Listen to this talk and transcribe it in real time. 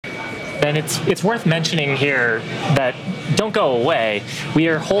and it's worth mentioning here that don't go away. We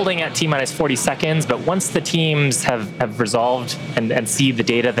are holding at T-minus 40 seconds, but once the teams have resolved and see the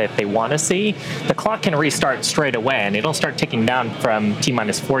data that they want to see, the clock can restart straight away, and it'll start ticking down from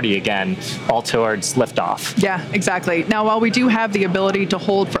T-minus 40 again, all towards liftoff. Yeah, exactly. Now, while we do have the ability to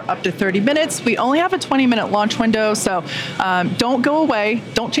hold for up to 30 minutes, we only have a 20-minute launch window, so don't go away,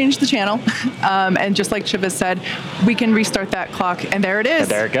 don't change the channel, and just like Shiva said, we can restart that clock, and there it is.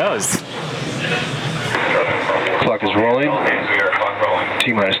 And there it goes. Clock is rolling.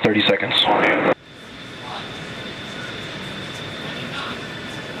 T-minus 30 seconds.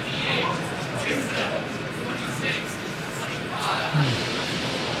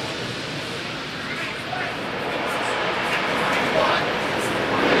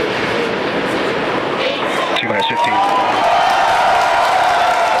 T-minus 15.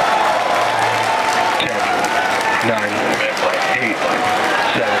 10, 9, 8,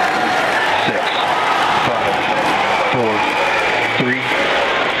 7, 6, 5, 4, 3,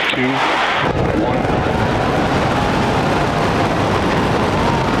 2, 1.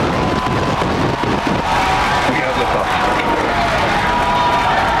 We have liftoff.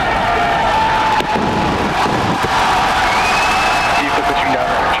 Vehicle pitching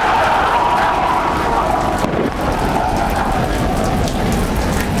downrange.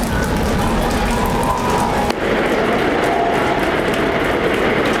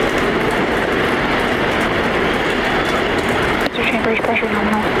 Chambers pressure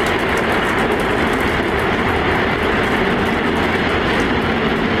nominal.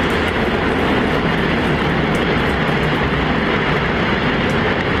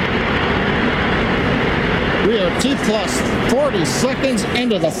 We are T plus 40 seconds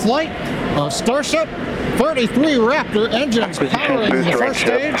into the flight of Starship. 33 Raptor engines powering the first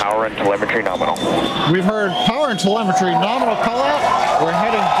stage. Power and telemetry nominal. We've heard power and telemetry nominal call out. We're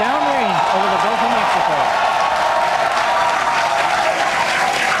heading downrange over the Gulf of Mexico.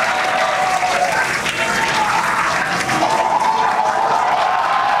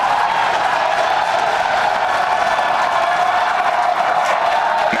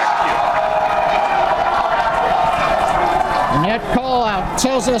 And that call out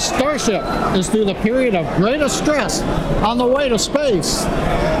tells us Starship is through the period of greatest stress on the way to space.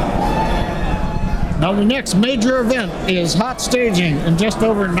 Now the next major event is hot staging in just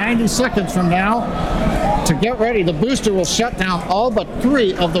over 90 seconds from now. To get ready, the booster will shut down all but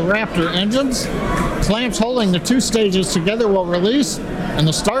 3 of the Raptor engines. Clamps holding the 2 stages together will release, and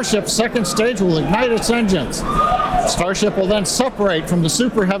the Starship's second stage will ignite its engines. Starship will then separate from the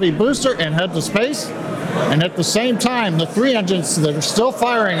Super Heavy Booster and head to space. And at the same time, the 3 engines that are still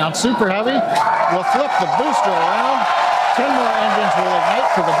firing on Super Heavy will flip the booster around. 10 more engines will ignite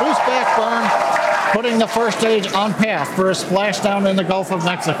for the boost back burn, putting the first stage on path for a splashdown in the Gulf of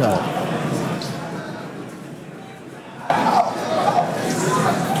Mexico.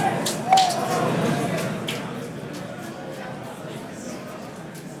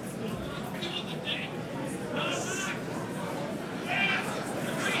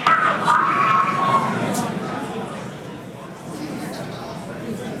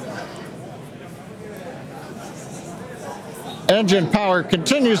 Engine power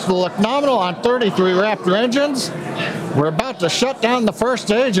continues to look nominal on 33 Raptor engines. We're about to shut down the first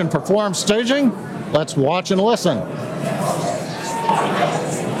stage and perform staging. Let's watch and listen.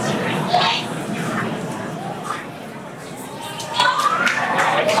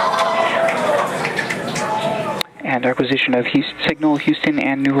 And acquisition of signal Houston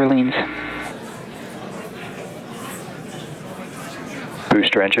and New Orleans.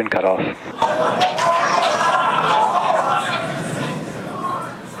 Booster engine cut off.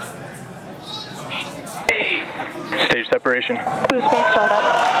 Stage separation. Boost back startup.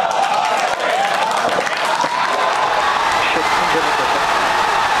 Ship engine equipment.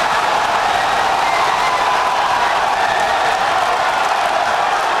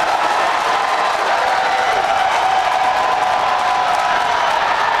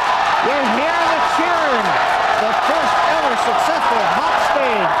 You're hearing the cheering. The first ever successful hot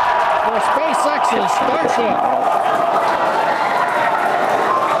stage for SpaceX's Starship.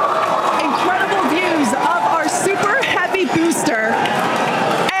 Incredible views of our Super Heavy Booster.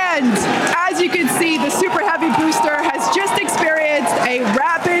 And as you can see, the Super Heavy Booster has just experienced a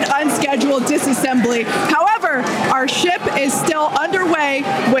rapid, unscheduled disassembly. However, our ship is still underway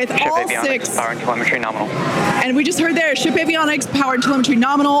with Ship all avionics, 6. power and telemetry nominal. And we just heard there, ship avionics, power and telemetry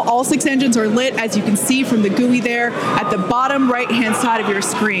nominal. All 6 engines are lit, as you can see from the GUI there at the bottom right-hand side of your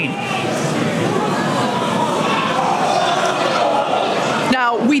screen. Now,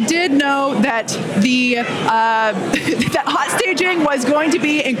 Now, we did know that the that hot staging was going to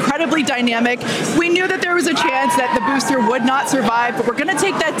be incredibly dynamic. We knew that there was a chance that the booster would not survive, but we're going to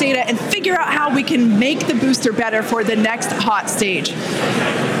take that data and figure out how we can make the booster better for the next hot stage.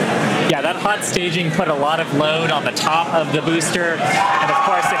 Yeah, that hot staging put a lot of load on the top of the booster, and of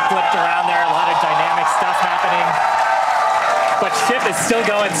course it flipped around there, a lot of dynamic stuff happening. But ship is still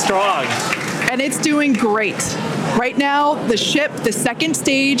going strong. And it's doing great. Right now, the ship, the second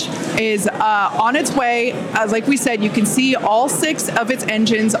stage, is on its way. Like we said, you can see all 6 of its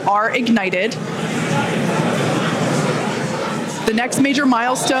engines are ignited. The next major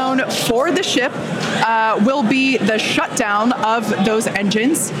milestone for the ship will be the shutdown of those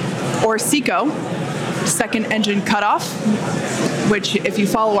engines, or SECO, second engine cutoff, which if you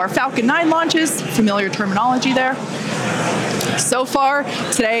follow our Falcon 9 launches, familiar terminology there. So far,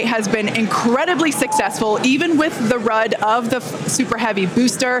 today has been incredibly successful, even with the RUD of the Super Heavy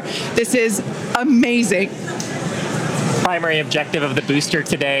booster. This is amazing. Primary objective of the booster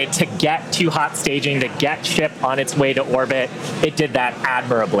today, to get to hot staging, to get ship on its way to orbit. It did that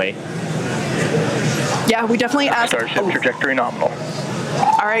admirably. Yeah, we definitely asked. Starship trajectory nominal.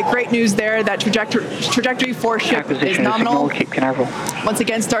 All right, great news there. That trajectory for ship is Acquisition of nominal. signal, Cape Canaveral. Once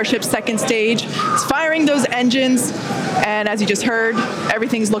again, Starship's second stage. It's firing those engines, and as you just heard,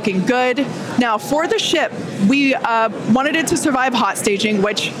 everything's looking good. Now, for the ship, we wanted it to survive hot staging,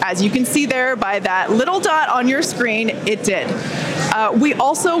 which, as you can see there by that little dot on your screen, it did. We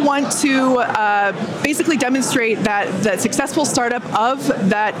also want to basically demonstrate that the successful startup of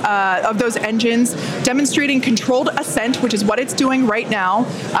those engines, demonstrating controlled ascent, which is what it's doing right now,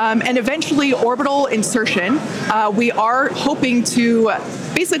 and eventually orbital insertion. We are hoping to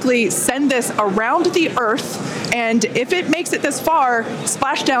basically send this around the Earth, and if it makes it this far,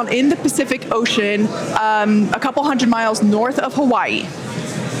 splash down in the Pacific Ocean, a couple hundred miles north of Hawaii.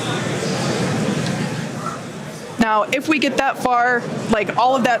 Now, if we get that far, like,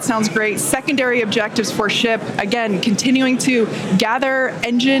 all of that sounds great. Secondary objectives for ship, again, continuing to gather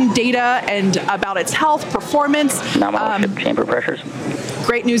engine data and about its health, performance. Nominal ship chamber pressures.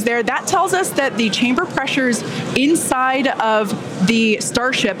 Great news there. That tells us that the chamber pressures inside of the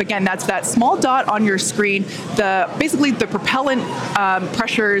Starship, again, that's that small dot on your screen, basically the propellant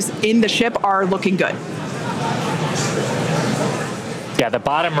pressures in the ship are looking good. Yeah, the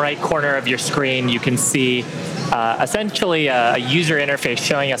bottom right corner of your screen, you can see essentially a user interface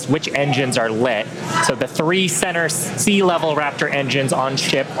showing us which engines are lit. So the 3 center sea level Raptor engines on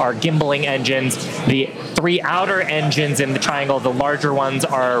ship are gimbaling engines. The 3 outer engines in the triangle, the larger ones,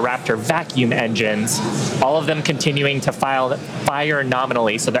 are Raptor vacuum engines. All of them continuing to fire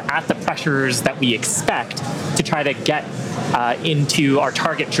nominally. So they're at the pressures that we expect to try to get into our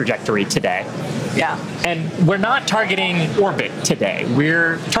target trajectory today. Yeah. And we're not targeting orbit today.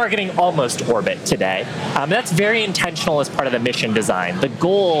 We're targeting almost orbit today. That's very intentional as part of the mission design. The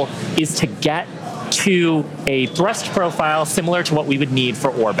goal is to get to a thrust profile similar to what we would need for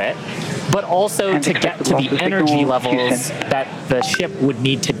orbit, but also to get to the energy levels that the ship would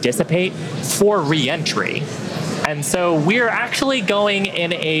need to dissipate for re-entry. And so we're actually going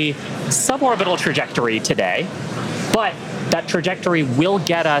in a suborbital trajectory today, but that trajectory will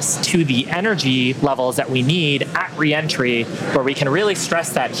get us to the energy levels that we need at re-entry, where we can really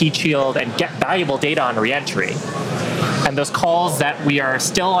stress that heat shield and get valuable data on re-entry. And those calls that we are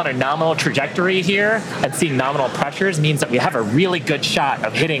still on a nominal trajectory here and seeing nominal pressures means that we have a really good shot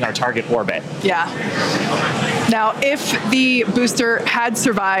of hitting our target orbit. Yeah. Now, if the booster had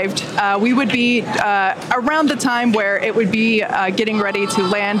survived, we would be around the time where it would be getting ready to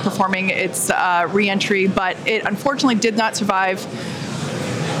land, performing its re-entry, but it unfortunately did not survive.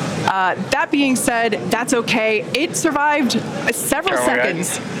 That being said, that's okay. It survived several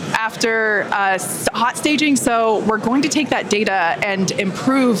seconds after hot staging, so we're going to take that data and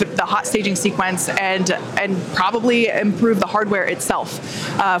improve the hot staging sequence and probably improve the hardware itself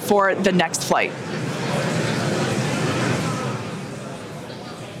for the next flight.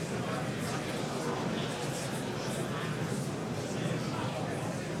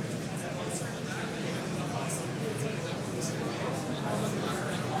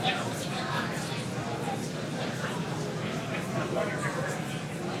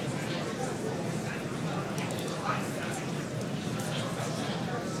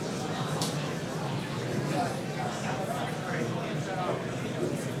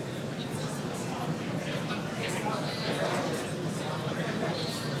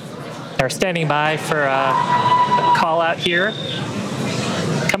 Are standing by for a call out here.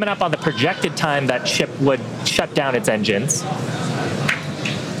 Coming up on the projected time that ship would shut down its engines.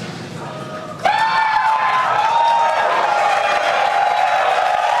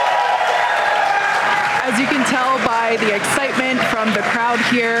 enjoy the excitement from the crowd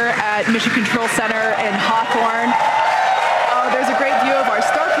here at Mission Control Center in Hawthorne. There's a great view of our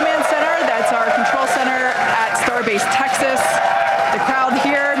Star Command Center. That's our control center at Starbase, Texas. The crowd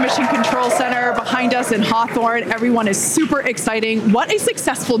here, Mission Control Center behind us in Hawthorne. Everyone is super exciting. What a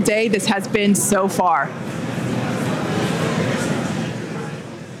successful day this has been so far.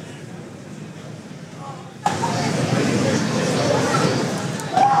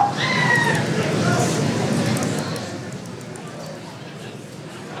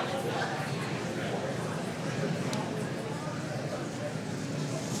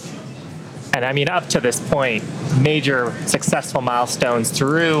 And I mean, up to this point, major successful milestones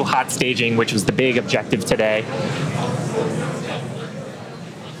through hot staging, which was the big objective today.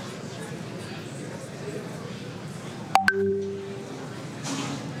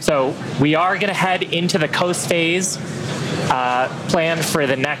 So we are going to head into the coast phase, planned for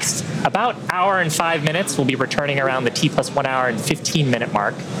the next about hour and 5 minutes. We'll be returning around the T+1 hour and 15-minute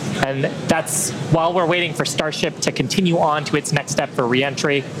mark. And that's while we're waiting for Starship to continue on to its next step for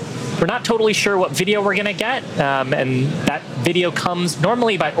reentry. We're not totally sure what video we're going to get, and that video comes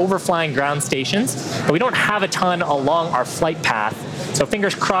normally by overflying ground stations, but we don't have a ton along our flight path. So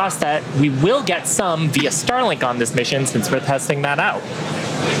fingers crossed that we will get some via Starlink on this mission since we're testing that out.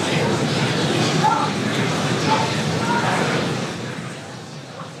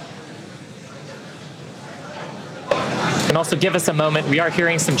 And also give us a moment. We are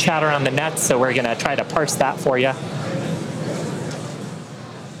hearing some chatter on the net, so we're going to try to parse that for you.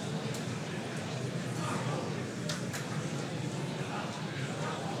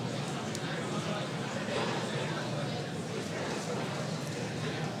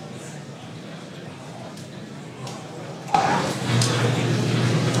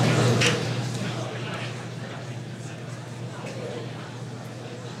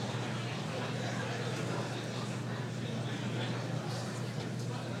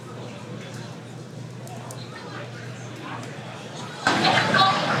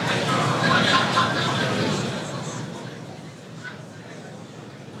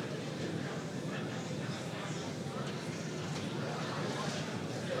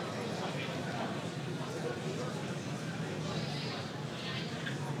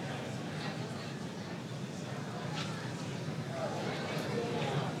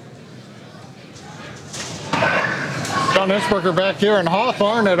 John Innsbrucker back here in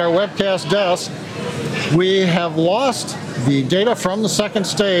Hawthorne at our webcast desk. We have lost the data from the second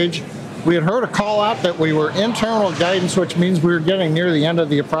stage. We had heard a call out that we were internal guidance, which means we were getting near the end of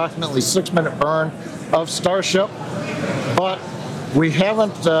the approximately 6-minute burn of Starship, but we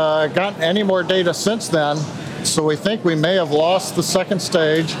haven't gotten any more data since then, so we think we may have lost the second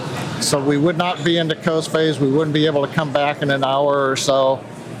stage, so we would not be into coast phase. We wouldn't be able to come back in an hour or so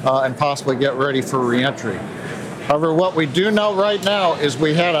and possibly get ready for reentry. However, what we do know right now is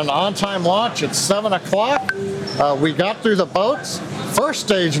we had an on-time launch at 7 o'clock. We got through the boats. First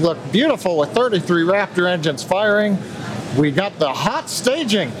stage looked beautiful with 33 Raptor engines firing. We got the hot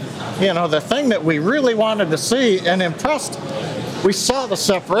staging, you know, the thing that we really wanted to see and impressed. We saw the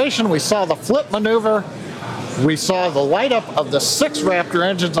separation, we saw the flip maneuver, we saw the light up of the 6 Raptor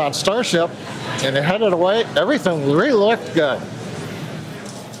engines on Starship, and it headed away. Everything really looked good.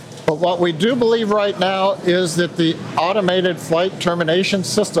 But what we do believe right now is that the automated flight termination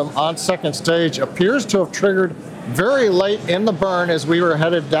system on second stage appears to have triggered very late in the burn as we were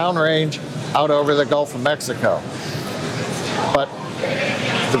headed downrange out over the Gulf of Mexico. But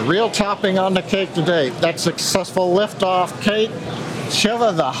the real topping on the cake today, that successful liftoff, Kate,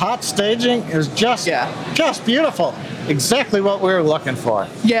 Shiva, the hot staging is just beautiful. Exactly what we were looking for.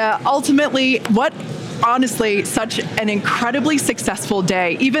 Yeah, ultimately, honestly, such an incredibly successful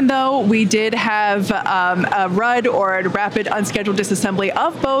day. Even though we did have a RUD, or a rapid unscheduled disassembly,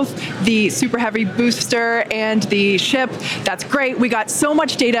 of both the Super Heavy Booster and the ship, that's great. We got so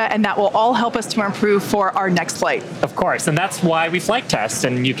much data, and that will all help us to improve for our next flight. Of course, and that's why we flight test,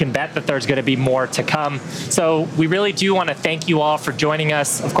 and you can bet that there's going to be more to come. So we really do want to thank you all for joining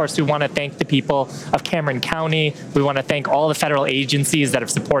us. Of course, we want to thank the people of Cameron County. We want to thank all the federal agencies that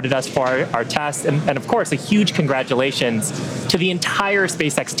have supported us for our test, and of course, a huge congratulations to the entire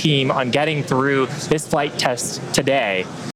SpaceX team on getting through this flight test today.